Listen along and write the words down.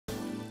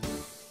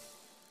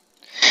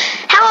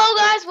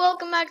guys,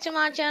 welcome back to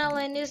my channel.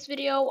 In this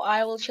video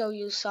I will show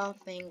you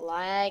something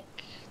like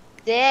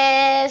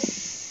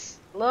this.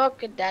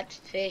 Look at that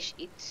fish,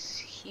 it's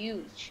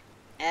huge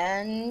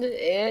and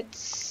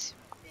it's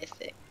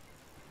mythic.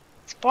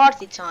 It's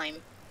party time.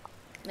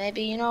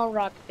 Maybe you know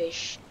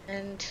Rockfish,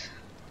 and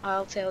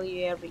I'll tell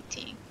you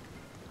everything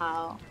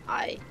how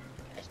I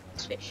catch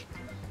this fish.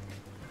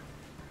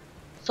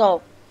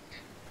 So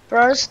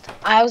first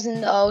I was in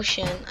the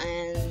ocean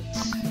and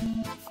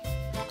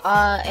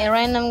a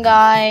random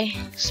guy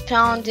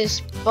spawned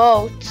this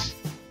boat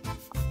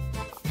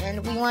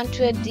and we went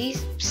to a deep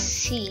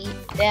sea.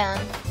 Then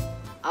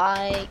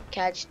I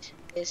catched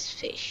this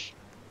fish.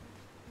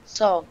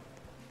 So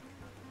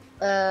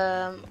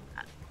I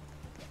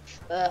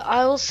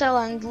will sell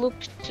and look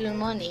to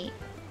money.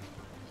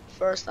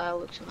 First I'll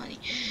look to money.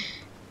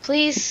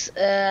 Please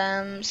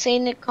say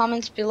in the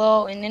comments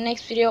below. In the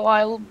next video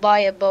I will buy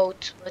a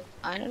boat, but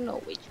I don't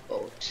know which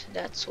boat.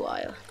 That's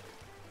why.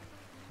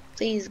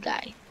 Please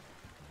guys,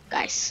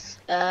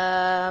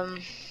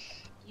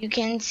 you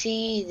can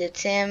see the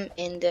team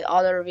in the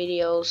other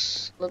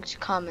videos. Look to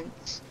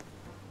comments.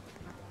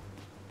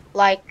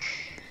 Like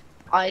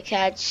I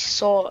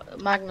catch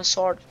magma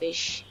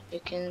swordfish, you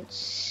can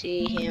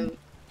see him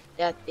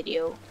that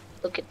video.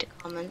 Look at the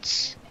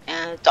comments.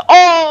 And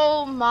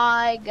oh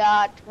my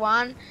god,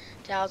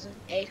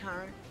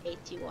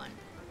 1,881.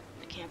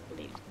 I can't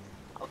believe it.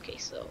 Okay,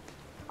 so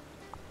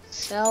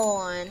sell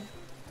one.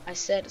 I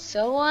said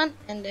sell one,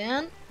 and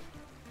then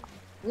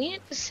we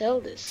need to sell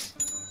this.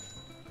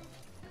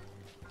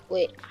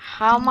 Wait,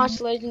 how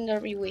much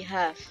legendary we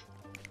have?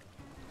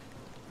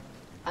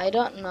 I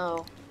don't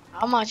know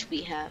how much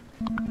we have.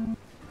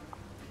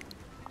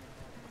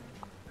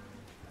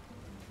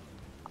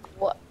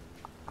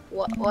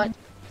 What?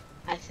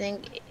 I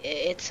think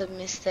it's a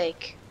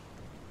mistake.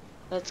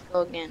 Let's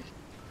go again.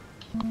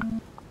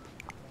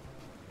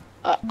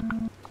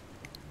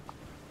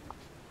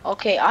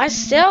 Okay, I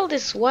sell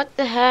this. What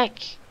the heck?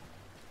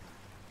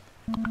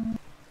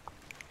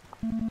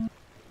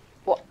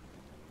 What?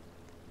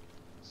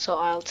 So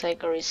I'll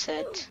take a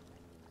reset.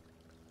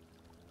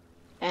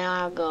 And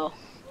I'll go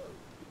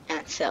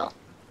and sell.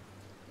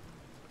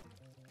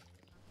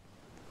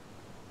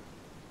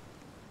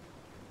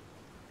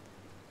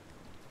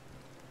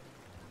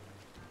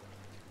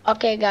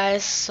 Okay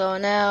guys, so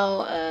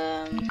now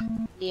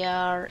we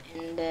are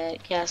in the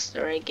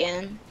caster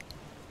again.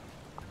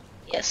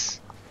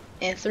 Yes.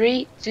 In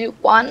 3, 2,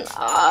 1,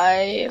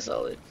 I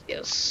sold it.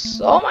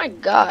 Yes. Oh my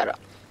god.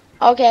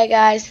 Okay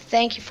guys,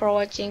 thank you for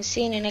watching.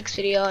 See you in the next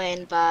video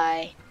and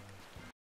bye.